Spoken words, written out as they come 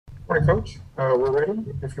Morning, Coach. We're ready.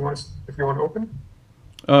 If you want to open,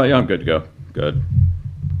 Yeah, I'm good to go. Good.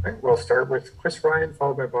 all right, we'll start with Chris Ryan,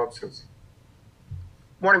 followed by Bob Susie.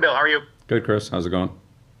 Morning, Bill. How are you? Good, Chris. How's it going?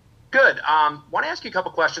 Good. Want to ask you a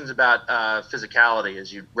couple questions about physicality,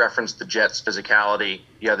 as you referenced the Jets' physicality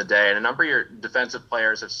the other day, and a number of your defensive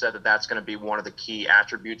players have said that that's going to be one of the key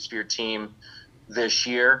attributes for your team this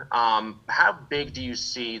year. How big do you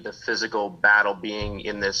see the physical battle being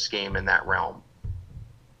in this game in that realm?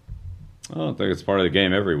 I don't think it's part of the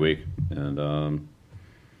game every week, and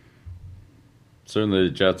certainly the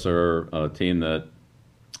Jets are a team that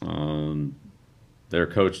they're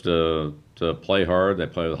coached to play hard. They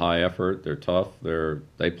play with high effort. They're tough.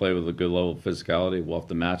 They play with a good level of physicality. We'll have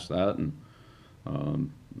to match that and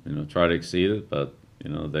try to exceed it. But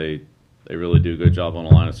they really do a good job on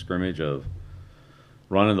the line of scrimmage of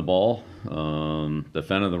running the ball,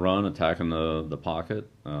 defending the run, attacking the pocket.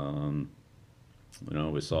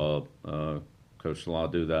 We saw Coach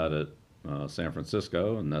Salah do that at San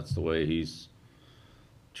Francisco, and that's the way he's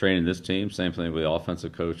training this team. Same thing with the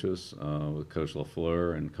offensive coaches, with Coach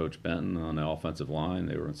LaFleur and Coach Benton on the offensive line.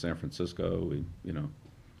 They were in San Francisco. We,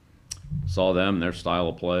 saw them, their style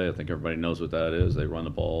of play. I think everybody knows what that is. They run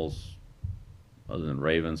the balls, other than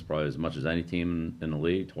Ravens, probably as much as any team in the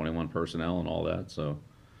league, 21 personnel and all that. So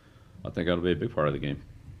I think that'll be a big part of the game.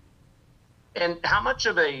 And how much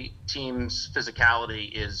of a team's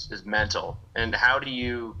physicality is mental? And how do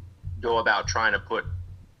you go about trying to put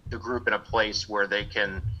the group in a place where they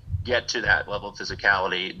can get to that level of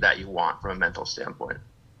physicality that you want from a mental standpoint?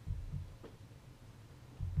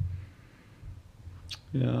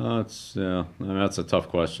 That's a tough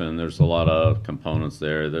question. There's a lot of components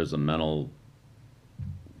there. There's a mental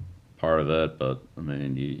part of it, but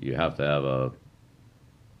you have to have a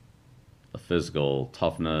physical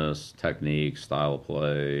toughness, technique, style of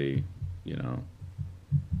play.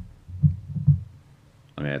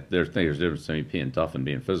 There's a difference between being tough and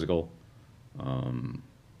being physical. And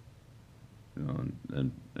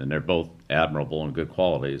they're both admirable and good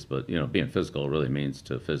qualities, but being physical really means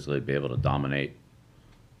to physically be able to dominate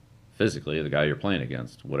physically the guy you're playing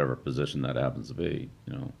against, whatever position that happens to be.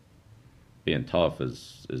 Being tough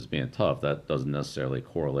is being tough. That doesn't necessarily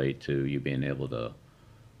correlate to you being able to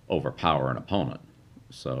overpower an opponent.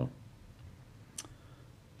 So,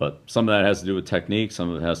 but some of that has to do with technique. Some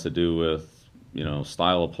of it has to do with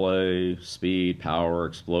style of play, speed, power,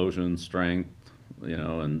 explosion, strength,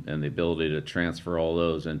 and the ability to transfer all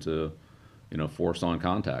those into, force on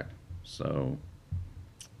contact. So,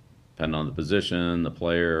 depending on the position, the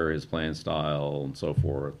player, his playing style, and so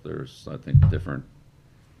forth, there's, I think, different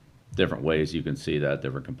ways you can see that,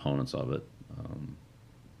 different components of it.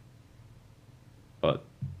 But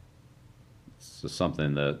it's just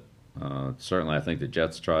something that certainly I think the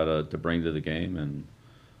Jets try to bring to the game, and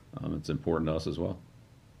it's important to us as well.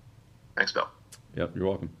 Thanks, Bill. Yep, you're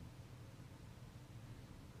welcome.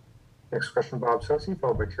 Next question, Bob Susie,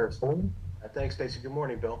 followed by Terrence Holman. Thanks, Stacy. Good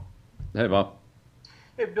morning, Bill. Hey, Bob.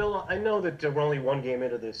 Hey, Bill, I know that we're only one game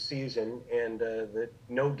into this season and that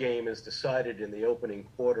no game is decided in the opening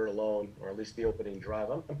quarter alone, or at least the opening drive.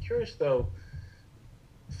 I'm curious, though,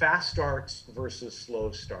 fast starts versus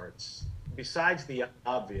slow starts. Besides the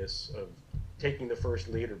obvious of taking the first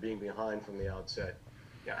lead or being behind from the outset,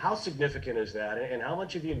 how significant is that? And how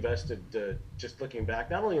much have you invested, just looking back,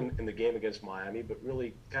 not only in the game against Miami, but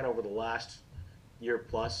really kind of over the last year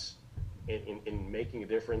plus in making a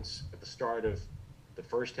difference at the start of the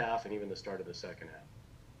first half and even the start of the second half?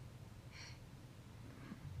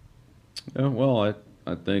 Yeah, well,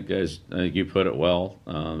 I think you put it well.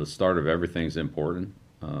 The start of everything's important.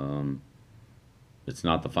 It's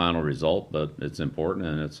not the final result, but it's important,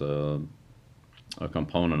 and it's a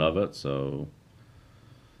component of it. So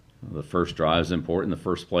the first drive is important. The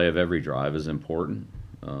first play of every drive is important.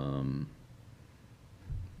 Being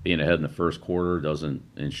ahead in the first quarter doesn't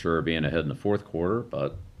ensure being ahead in the fourth quarter,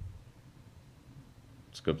 but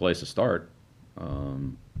it's a good place to start.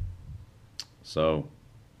 So,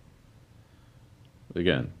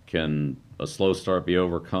 again, can a slow start be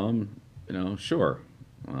overcome? Sure.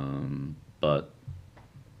 But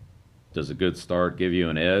does a good start give you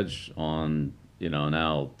an edge on,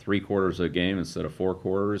 now 3 quarters of a game instead of 4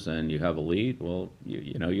 quarters and you have a lead? Well,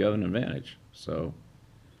 you have an advantage. So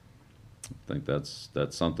I think that's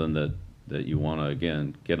something that you want to,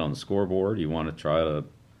 again, get on the scoreboard. You want to try to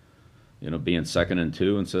be in 2nd and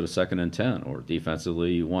 2 instead of 2nd and 10, or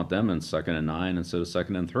defensively you want them in 2nd and 9 instead of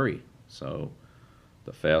 2nd and 3. So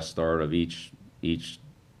the fast start of each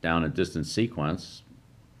down and distance sequence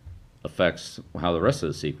affects how the rest of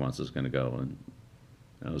the sequence is going to go,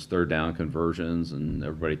 those third down conversions, and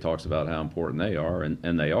everybody talks about how important they are,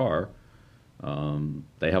 and they are.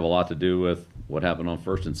 They have a lot to do with what happened on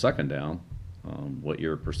first and second down, what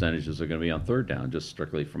your percentages are going to be on third down, just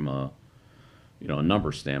strictly from a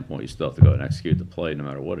number standpoint. You still have to go and execute the play no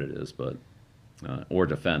matter what it is, but or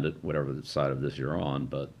defend it, whatever the side of this you're on.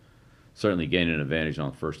 But certainly gaining an advantage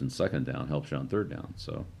on first and second down helps you on third down.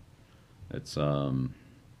 So it's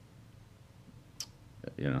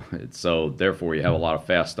so therefore you have a lot of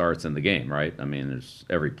fast starts in the game, right? I mean, there's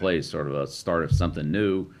every play is sort of a start of something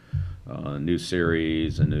new, a new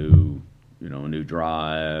series, a new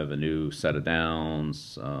drive, a new set of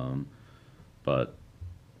downs. But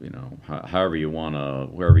wherever you want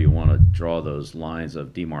to draw those lines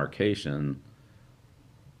of demarcation,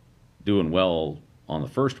 doing well on the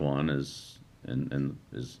first one is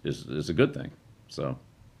a good thing. So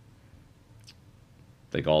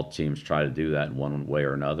I think all teams try to do that in one way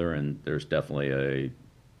or another, and there's definitely a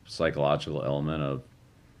psychological element of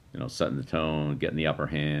setting the tone, getting the upper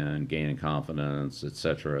hand, gaining confidence,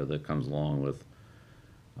 etc., that comes along with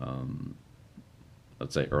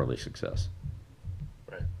let's say early success.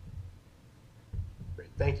 Right. Great.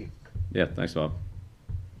 Thank you. Yeah, thanks, Bob.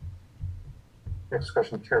 Next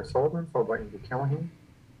question, Tara Sullivan, followed by Andrew Callahan.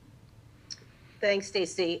 Thanks,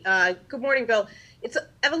 Stacy. Good morning, Bill. I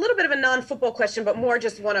have a little bit of a non-football question, but more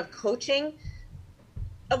just one of coaching.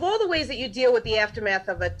 Of all the ways that you deal with the aftermath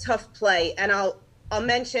of a tough play, and I'll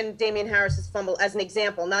mention Damian Harris's fumble as an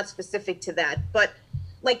example, not specific to that, but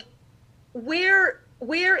like where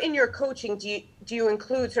in your coaching do you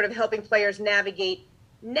include sort of helping players navigate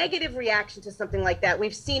negative reaction to something like that?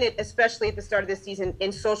 We've seen it, especially at the start of this season,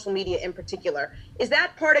 in social media in particular. Is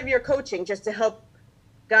that part of your coaching, just to help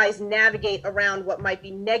guys navigate around what might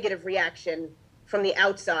be negative reaction from the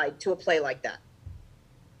outside to a play like that?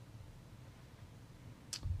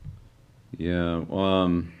 Yeah.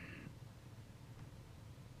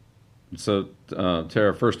 So,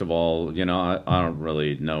 Tara, first of all, I don't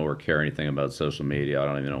really know or care anything about social media. I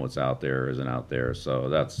don't even know what's out there or isn't out there, so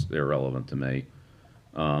that's irrelevant to me.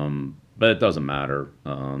 But it doesn't matter.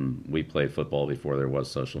 We played football before there was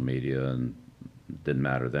social media, and it didn't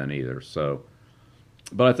matter then either. So,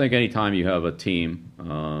 but I think anytime you have a team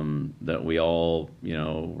that we all,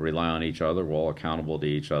 rely on each other, we're all accountable to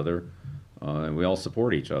each other, and we all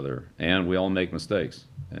support each other, and we all make mistakes.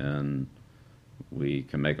 And we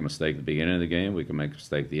can make a mistake at the beginning of the game, we can make a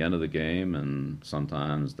mistake at the end of the game, and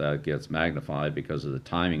sometimes that gets magnified because of the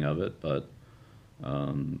timing of it. But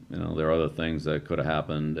there are other things that could have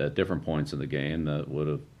happened at different points in the game that would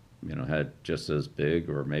have, had just as big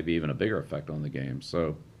or maybe even a bigger effect on the game.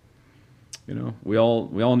 So, we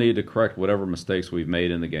all need to correct whatever mistakes we've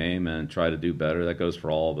made in the game and try to do better. That goes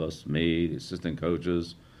for all of us, me, the assistant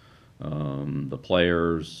coaches, the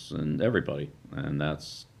players, and everybody. And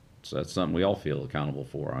that's something we all feel accountable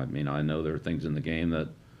for. I mean, I know there are things in the game that,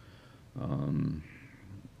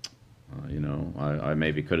 I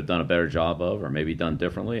maybe could have done a better job of, or maybe done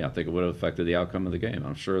differently. I think it would have affected the outcome of the game.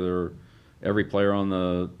 I'm sure every player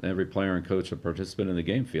and coach and participant in the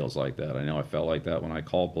game feels like that. I know I felt like that when I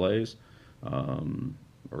called plays,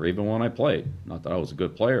 or even when I played. Not that I was a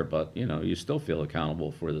good player, but you still feel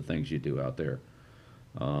accountable for the things you do out there.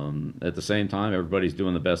 At the same time, everybody's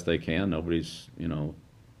doing the best they can. Nobody's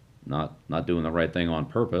not doing the right thing on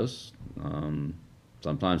purpose.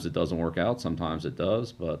 Sometimes it doesn't work out, sometimes it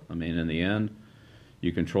does, but I mean, in the end,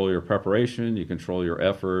 you control your preparation, you control your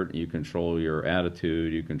effort, you control your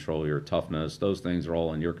attitude, you control your toughness. Those things are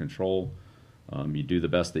all in your control. You do the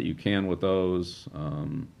best that you can with those.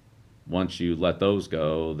 Once you let those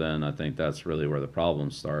go, then I think that's really where the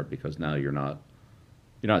problems start, because now you're not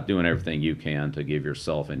doing everything you can to give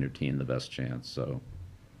yourself and your team the best chance. So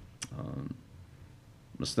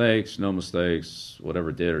mistakes, no mistakes,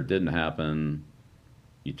 whatever did or didn't happen,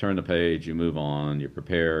 you turn the page, you move on, you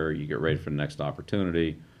prepare, you get ready for the next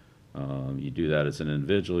opportunity. You do that as an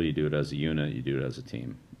individual, you do it as a unit, you do it as a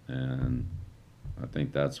team. And I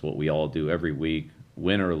think that's what we all do every week,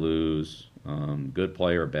 win or lose, good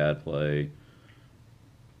play or bad play.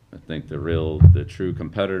 I think the true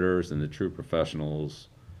competitors and the true professionals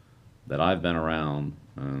that I've been around,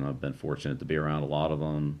 and I've been fortunate to be around a lot of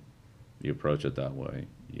them, you approach it that way.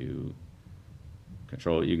 You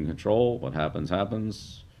control what you can control. What happens.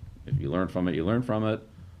 If you learn from it, you learn from it.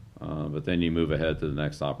 But then you move ahead to the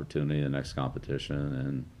next opportunity, the next competition,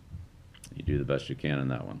 and you do the best you can in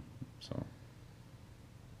that one. So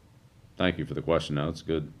thank you for the question. No, it's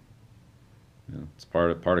good. It's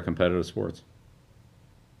part of competitive sports.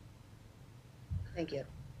 Thank you.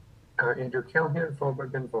 Andrew Callahan, followed by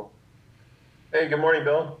Ben Vaughn. Hey, good morning,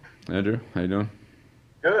 Bill. Andrew, how you doing?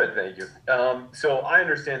 Good, thank you. So I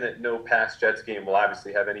understand that no past Jets game will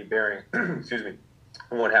obviously have any bearing, excuse me,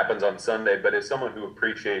 on what happens on Sunday. But as someone who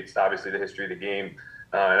appreciates obviously the history of the game,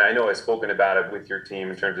 and I know I've spoken about it with your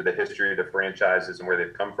team in terms of the history of the franchises and where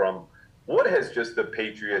they've come from, what has just the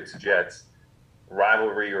Patriots Jets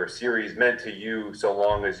rivalry or series meant to you so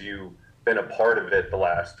long as you've been a part of it the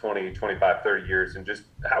last 20, 25, 30 years? And just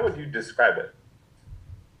how would you describe it?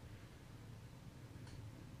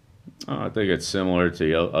 I think it's similar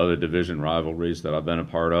to other division rivalries that I've been a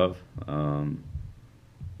part of.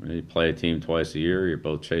 You play a team twice a year. You're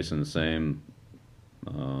both chasing the same,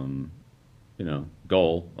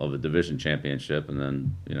 goal of a division championship, and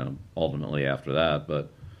then ultimately after that.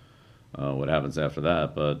 But what happens after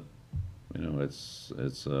that? But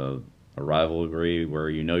it's a rivalry where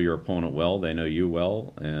you know your opponent well, they know you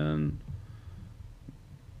well, and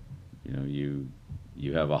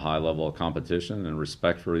you have a high level of competition and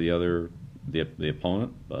respect for the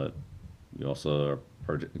opponent, but you also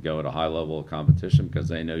go at a high level of competition because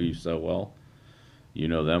they know you so well, you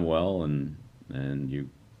know them well, and you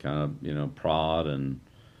kind of prod and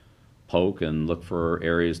poke and look for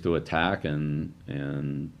areas to attack and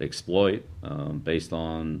exploit based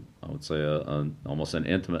on, I would say, almost an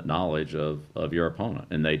intimate knowledge of your opponent,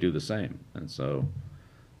 and they do the same. And so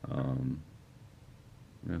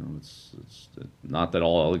it's not that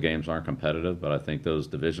all other games aren't competitive, but I think those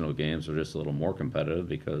divisional games are just a little more competitive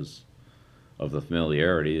because of the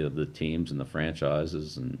familiarity of the teams and the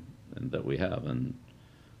franchises and that we have. And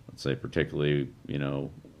I'd say particularly,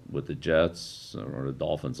 with the Jets or the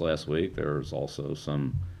Dolphins last week, there's also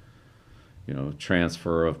some,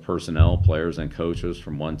 transfer of personnel, players and coaches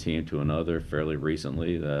from one team to another fairly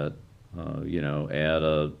recently that, add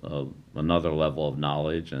another level of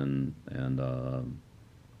knowledge and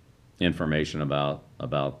information about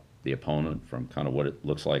the opponent from kind of what it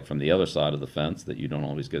looks like from the other side of the fence that you don't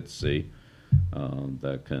always get to see,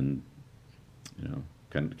 that can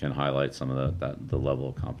highlight some of the level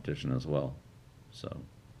of competition as well. So,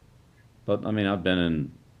 but I mean, I've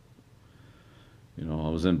been I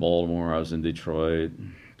was in Baltimore, I was in Detroit,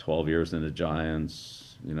 12 years in the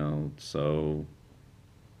Giants, so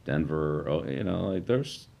Denver,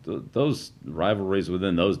 there's those rivalries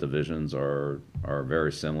within those divisions are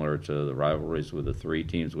very similar to the rivalries with the three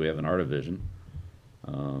teams we have in our division.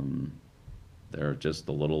 They're just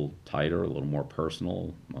a little tighter, a little more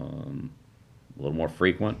personal, a little more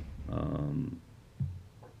frequent,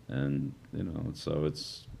 and so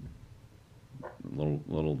it's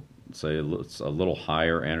it's a little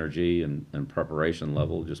higher energy and preparation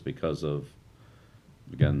level just because of,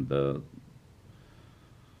 again, the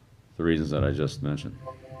reasons that I just mentioned.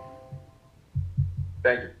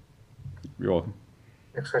 Thank you. You're welcome.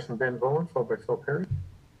 Next question, Ben Bowen, followed by Phil Perry.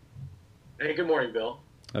 Hey, good morning, Bill.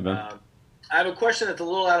 Hi, Ben. I have a question that's a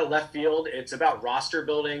little out of left field. It's about roster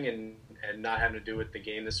building and not having to do with the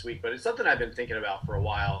game this week, but it's something I've been thinking about for a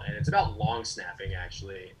while, and it's about long snapping,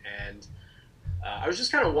 actually. And I was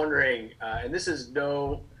just kind of wondering, and this is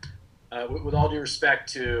with all due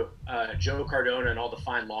respect to Joe Cardona and all the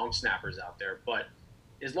fine long snappers out there, but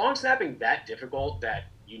is long snapping that difficult that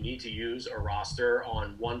you need to use a roster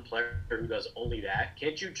on one player who does only that?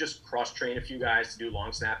 Can't you just cross-train a few guys to do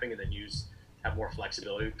long snapping and then have more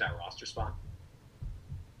flexibility with that roster spot?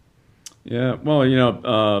 Yeah,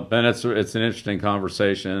 well, Ben, it's an interesting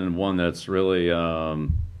conversation, and one that's really, I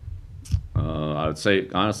would say,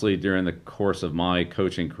 honestly, during the course of my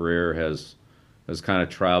coaching career has kind of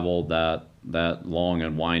traveled that long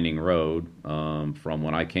and winding road from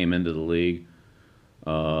when I came into the league.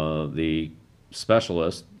 The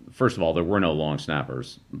specialists, first of all, there were no long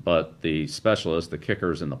snappers, but the specialists, the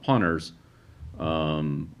kickers and the punters,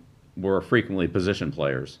 were frequently position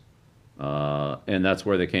players. And that's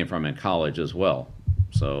where they came from in college as well.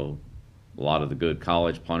 So a lot of the good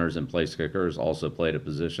college punters and place kickers also played a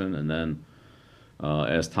position. And then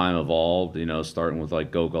as time evolved, starting with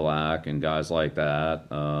like Gogolak and guys like that,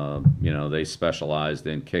 they specialized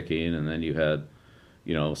in kicking. And then you had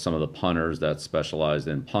some of the punters that specialized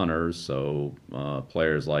in punters, so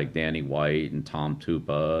players like Danny White and Tom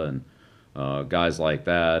Tupa and guys like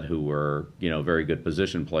that who were, very good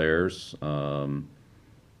position players,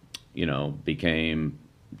 became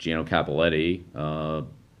Gino Cappelletti.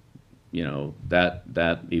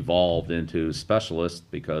 That evolved into specialists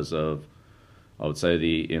because of, I would say,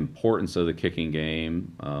 the importance of the kicking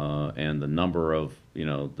game and the number of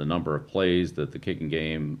plays that the kicking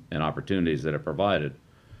game and opportunities that it provided.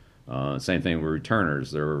 Same thing with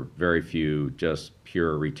returners. There were very few just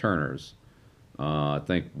pure returners. I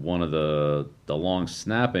think one of the long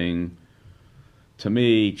snapping to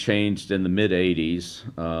me, changed in the mid '80s,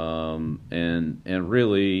 and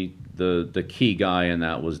really the key guy in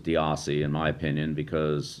that was Diassi, in my opinion,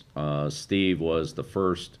 because Steve was the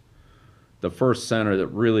first center that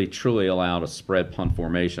really truly allowed a spread punt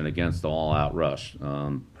formation against the all-out rush.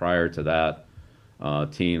 Prior to that,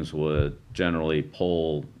 teams would generally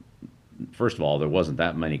pull. First of all, there wasn't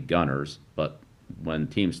that many gunners, but when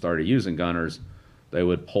teams started using gunners, they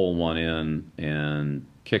would pull one in and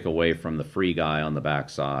kick away from the free guy on the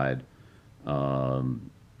backside.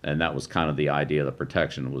 And that was kind of the idea of the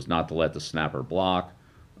protection, was not to let the snapper block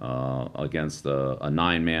against a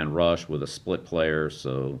 9-man rush with a split player.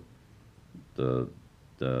 So the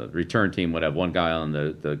return team would have one guy on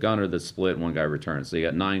the gunner that split, one guy returns. So you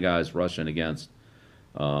got 9 guys rushing against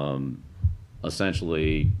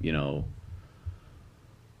essentially,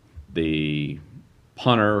 the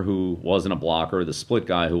punter who wasn't a blocker, the split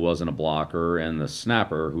guy who wasn't a blocker, and the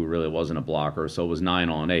snapper who really wasn't a blocker. So it was 9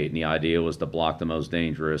 on 8, and the idea was to block the most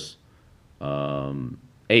dangerous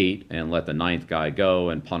 8 and let the 9th guy go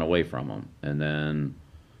and punt away from him. And then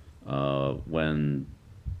when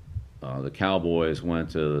the Cowboys went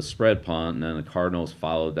to the spread punt, and then the Cardinals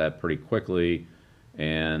followed that pretty quickly,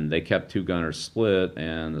 and they kept 2 gunners split,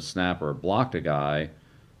 and the snapper blocked a guy,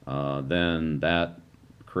 then that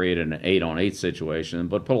created an 8-on-8 situation,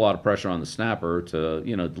 but put a lot of pressure on the snapper to,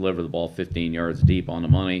 deliver the ball 15 yards deep on the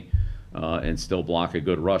money and still block a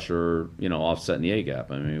good rusher, offsetting the A-gap.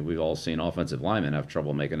 I mean, we've all seen offensive linemen have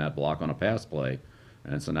trouble making that block on a pass play.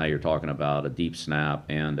 And so now you're talking about a deep snap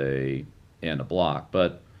and a block.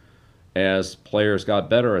 But as players got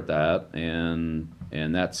better at that and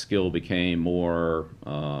that skill became more,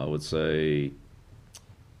 I would say,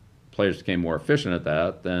 players became more efficient at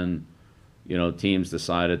that, then teams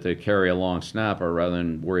decided to carry a long snapper rather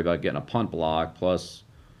than worry about getting a punt block. Plus,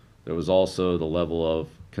 there was also the level of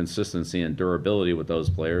consistency and durability with those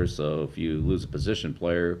players. So if you lose a position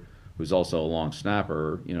player who's also a long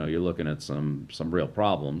snapper, you're looking at some real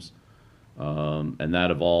problems. And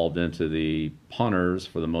that evolved into the punters,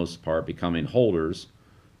 for the most part, becoming holders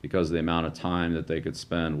because of the amount of time that they could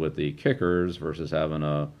spend with the kickers versus having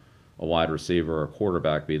a wide receiver or a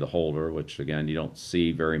quarterback be the holder, which, again, you don't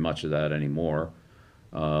see very much of that anymore.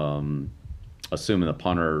 Assuming the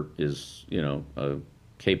punter is,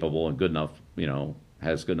 capable and good enough,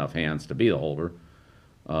 has good enough hands to be the holder.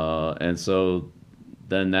 And so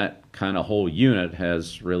then that kind of whole unit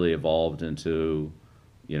has really evolved into,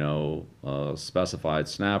 a specified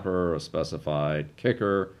snapper, a specified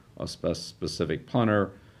kicker, a specific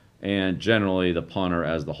punter, and generally the punter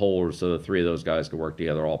as the holder, so the 3 of those guys could work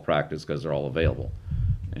together all practice because they're all available.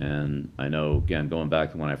 And I know, again, going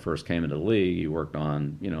back to when I first came into the league, you worked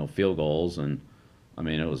on, field goals, and I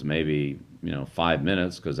mean, it was maybe, 5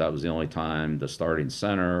 minutes because that was the only time the starting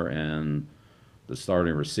center and the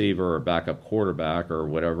starting receiver or backup quarterback or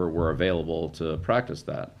whatever were available to practice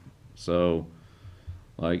that. So,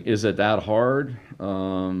 is it that hard?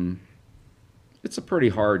 It's a pretty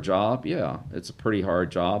hard job. Yeah, it's a pretty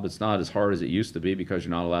hard job. It's not as hard as it used to be because you're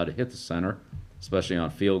not allowed to hit the center, especially on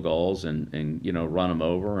field goals, and run them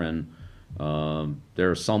over. And there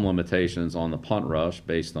are some limitations on the punt rush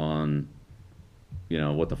based on,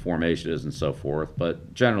 what the formation is and so forth.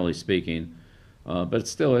 But generally speaking, but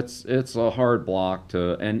still, it's a hard block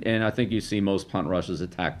to, and I think you see most punt rushes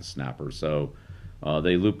attack the snapper. So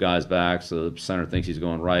they loop guys back, so the center thinks he's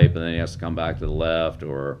going right, but then he has to come back to the left,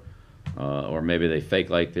 or maybe they fake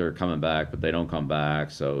like they're coming back, but they don't come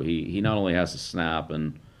back. So he not only has to snap,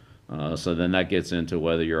 and so then that gets into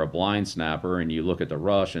whether you're a blind snapper and you look at the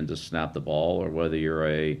rush and just snap the ball, or whether you're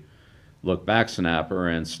a look back snapper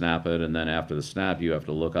and snap it, and then after the snap you have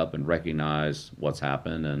to look up and recognize what's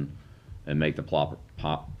happened and make the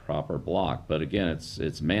proper block. But again,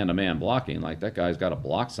 it's man-to-man blocking. Like, that guy's got to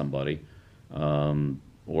block somebody,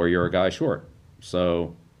 or you're a guy short.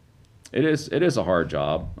 So it is a hard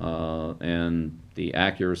job, and the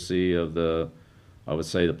accuracy of I would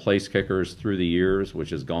say the place kickers through the years,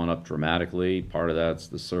 which has gone up dramatically. Part of that's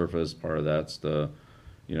the surface, part of that's the,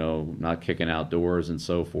 not kicking outdoors and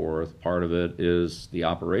so forth. Part of it is the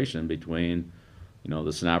operation between,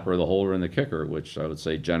 the snapper, the holder, and the kicker, which I would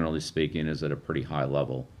say, generally speaking, is at a pretty high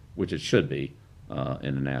level, which it should be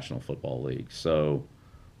in the National Football League. So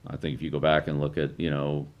I think if you go back and look at,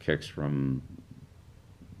 kicks from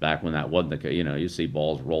back when that wasn't the case, you see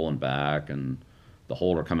balls rolling back and the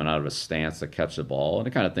holder coming out of a stance to catch the ball, and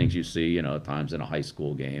the kind of things you see, at times in a high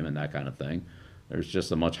school game and that kind of thing. There's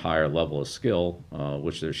just a much higher level of skill,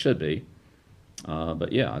 which there should be.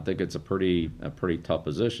 But yeah, I think it's a pretty tough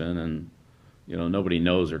position, and nobody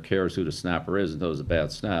knows or cares who the snapper is until it's a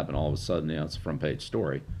bad snap, and all of a sudden, it's a front page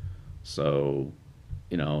story. So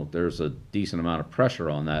you know, there's a decent amount of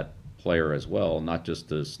pressure on that player as well, not just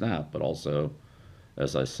to snap, but also,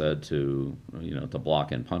 as I said, to, you know, to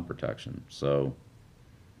block and punt protection. So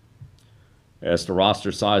as the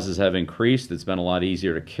roster sizes have increased, it's been a lot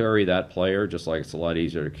easier to carry that player, just like it's a lot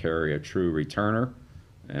easier to carry a true returner.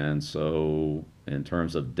 And so in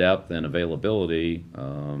terms of depth and availability,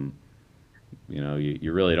 you know,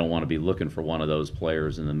 you really don't want to be looking for one of those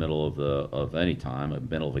players in the middle of any time,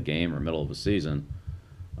 middle of a game or middle of a season.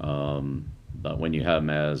 But when you have him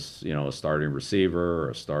as, you know, a starting receiver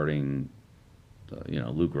or a starting, you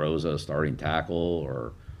know, Luke Rosa, a starting tackle,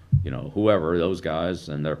 or, you know, whoever, those guys,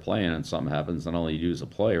 and they're playing and something happens, not only you lose a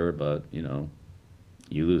player, but, you know,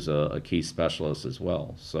 you lose a key specialist as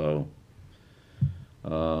well. So,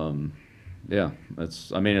 yeah,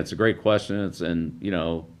 I mean, it's a great question. And, you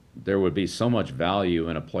know, there would be so much value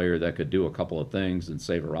in a player that could do a couple of things and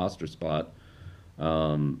save a roster spot.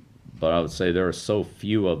 But I would say there are so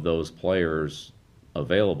few of those players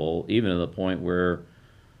available, even to the point where,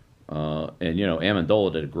 and, you know,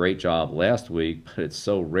 Amendola did a great job last week, but it's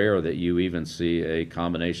so rare that you even see a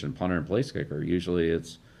combination punter and place kicker. Usually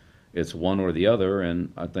it's one or the other,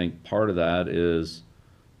 and I think part of that is,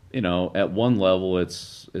 you know, at one level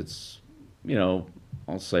it's you know,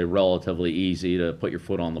 I'll say relatively easy to put your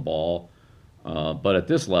foot on the ball, but at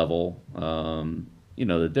this level, you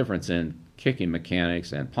know, the difference in kicking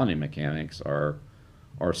mechanics and punting mechanics are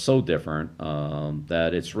so different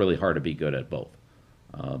that it's really hard to be good at both.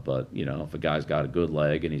 But, you know, if a guy's got a good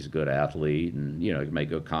leg and he's a good athlete and, you know, he can make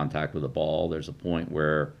good contact with the ball, there's a point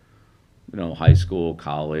where, you know, high school,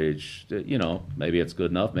 college, you know, maybe it's good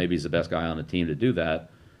enough. Maybe he's the best guy on the team to do that.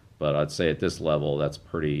 But I'd say at this level, that's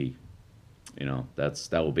pretty, you know, that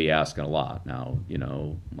will be asking a lot. Now, you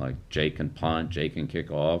know, like Jake can punt, Jake can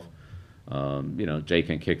kick off, you know, Jake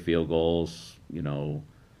can kick field goals, you know,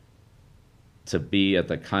 to be at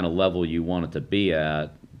the kind of level you want it to be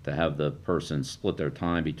at, to have the person split their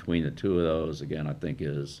time between the two of those, again, I think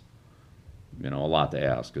is, you know, a lot to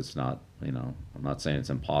ask. It's not, you know, I'm not saying it's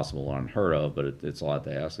impossible or unheard of, but it's a lot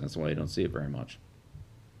to ask, and that's why you don't see it very much.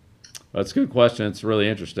 But it's a good question. It's really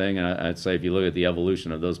interesting, and I'd say if you look at the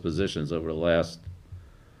evolution of those positions over the last,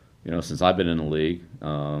 you know, since I've been in the league,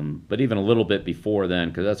 but even a little bit before then,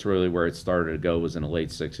 because that's really where it started to go, was in the late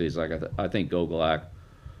 60s. Like I think Gogolak,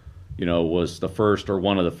 you know, was the first or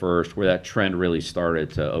one of the first where that trend really started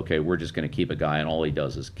to, okay, we're just going to keep a guy and all he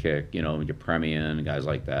does is kick, you know, your Premian, guys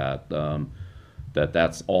like that,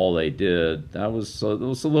 that's all they did. It was a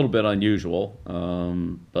little bit unusual,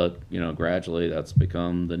 but, you know, gradually that's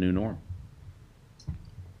become the new norm.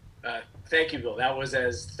 Thank you, Bill. That was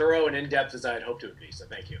as thorough and in-depth as I had hoped it would be, so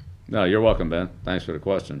thank you. No, you're welcome, Ben. Thanks for the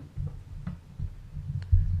question.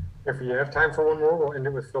 If you have time for one more, we'll end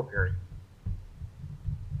it with Phil Perry.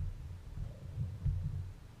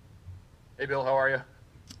 Hey, Bill, how are you?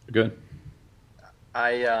 Good.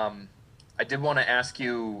 I did want to ask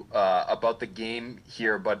you about the game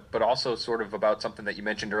here, but also sort of about something that you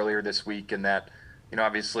mentioned earlier this week, and that, you know,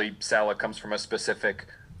 obviously Saleh comes from a specific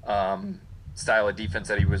style of defense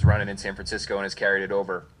that he was running in San Francisco and has carried it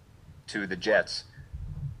over to the Jets.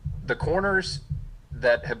 The corners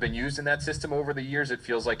that have been used in that system over the years, it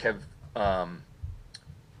feels like have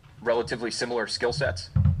relatively similar skill sets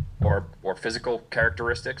or physical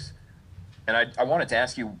characteristics. And I wanted to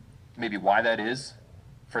ask you maybe why that is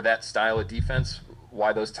for that style of defense,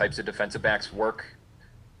 why those types of defensive backs work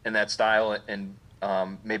in that style, and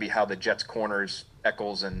maybe how the Jets corners,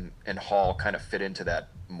 Eccles and Hall, kind of fit into that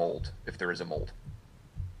mold, if there is a mold.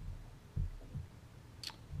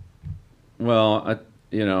 Well,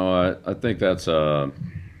 I think that's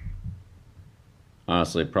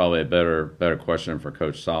honestly probably a better question for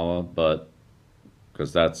Coach Saleh, but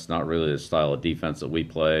because that's not really the style of defense that we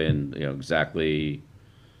play, and, you know, exactly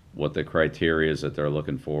what the criteria is that they're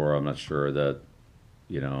looking for, I'm not sure that,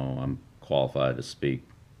 you know, I'm qualified to speak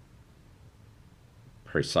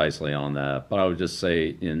precisely on that. But I would just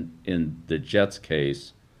say in the Jets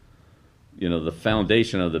case, you know, the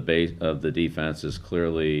foundation of the base of the defense is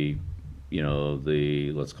clearly, you know,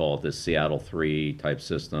 let's call it the Seattle 3 type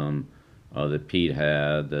system that Pete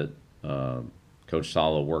had, that Coach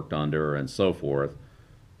Saleh worked under, and so forth.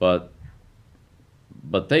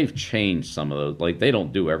 But they've changed some of those. Like, they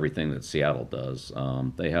don't do everything that Seattle does.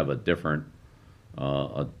 They have a different,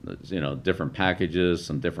 you know, different packages,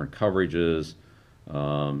 some different coverages.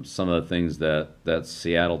 Some of the things that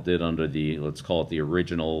Seattle did under the, let's call it the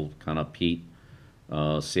original kind of Pete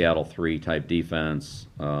Seattle 3 type defense.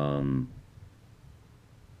 You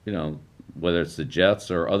know, whether it's the Jets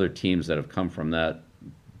or other teams that have come from that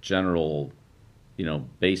general, you know,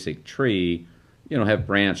 basic tree, have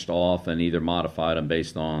branched off and either modified them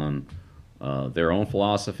based on their own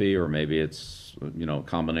philosophy, or maybe it's, a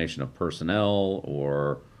combination of personnel,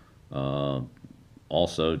 or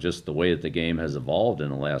also just the way that the game has evolved in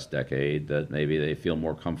the last decade, that maybe they feel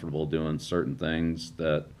more comfortable doing certain things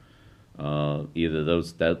that either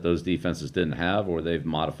those defenses didn't have, or they've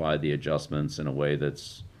modified the adjustments in a way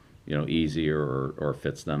that's easier or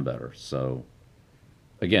fits them better. So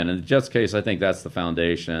again, in the Jets case, I think that's the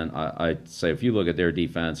foundation. I'd say if you look at their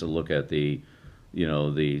defense and look at the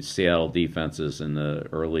Seattle defenses in the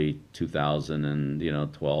early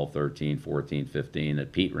 2012, 13, 14, 15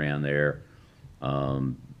 that Pete ran there,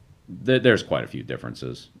 there's quite a few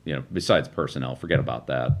differences. Besides personnel, forget about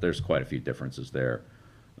that. There's quite a few differences there.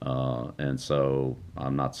 And so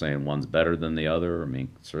I'm not saying one's better than the other. I mean,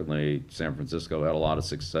 certainly San Francisco had a lot of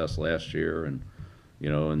success last year, and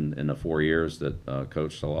in the 4 years that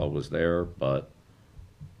Coach Salah was there. But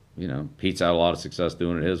Pete's had a lot of success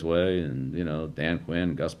doing it his way, and Dan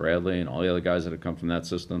Quinn, Gus Bradley, and all the other guys that have come from that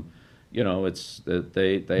system. It's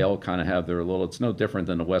they all kind of have their little. It's no different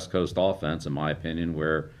than the West Coast offense, in my opinion,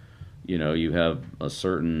 where you have a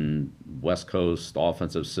certain West Coast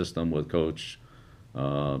offensive system with Coach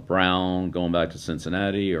Brown going back to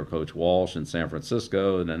Cincinnati, or Coach Walsh in San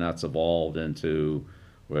Francisco, and then that's evolved into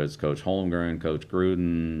where it's Coach Holmgren, Coach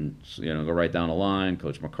Gruden, go right down the line,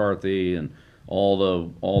 Coach McCarthy, and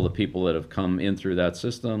all the people that have come in through that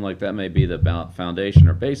system. Like, that may be the foundation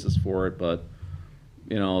or basis for it, but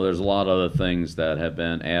there's a lot of other things that have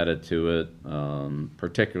been added to it,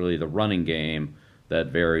 particularly the running game, that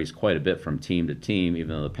varies quite a bit from team to team,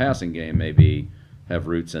 even though the passing game maybe have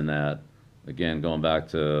roots in that. Again, going back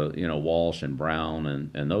to Walsh and Brown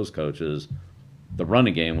and those coaches, the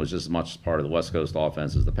running game was just as much part of the West Coast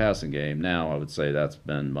offense as the passing game. Now I would say that's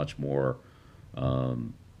been much more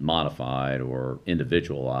modified or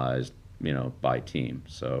individualized, by team.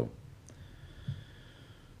 So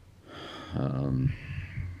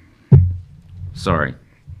sorry.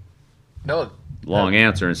 No. Long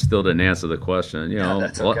answer, and still didn't answer the question.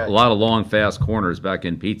 That's okay. A lot of long, fast corners back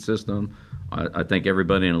in Pete's system. I think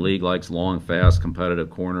everybody in the league likes long, fast, competitive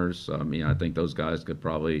corners. I mean, I think those guys could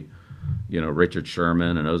probably, Richard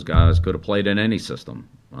Sherman and those guys could have played in any system.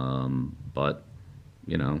 But,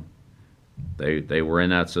 they were in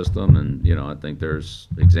that system, and, I think there's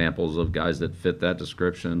examples of guys that fit that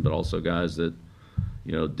description, but also guys that,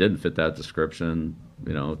 didn't fit that description.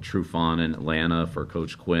 Trufant in Atlanta for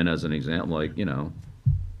Coach Quinn as an example, were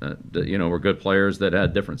good players that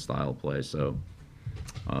had different style of play. So,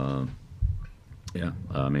 yeah,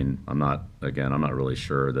 I mean, I'm not really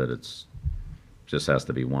sure that it's just has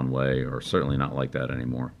to be one way, or certainly not like that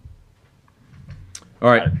anymore. All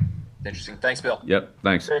right. Interesting. Thanks, Bill. Yep.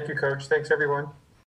 Thanks. Thank you, Coach. Thanks, everyone.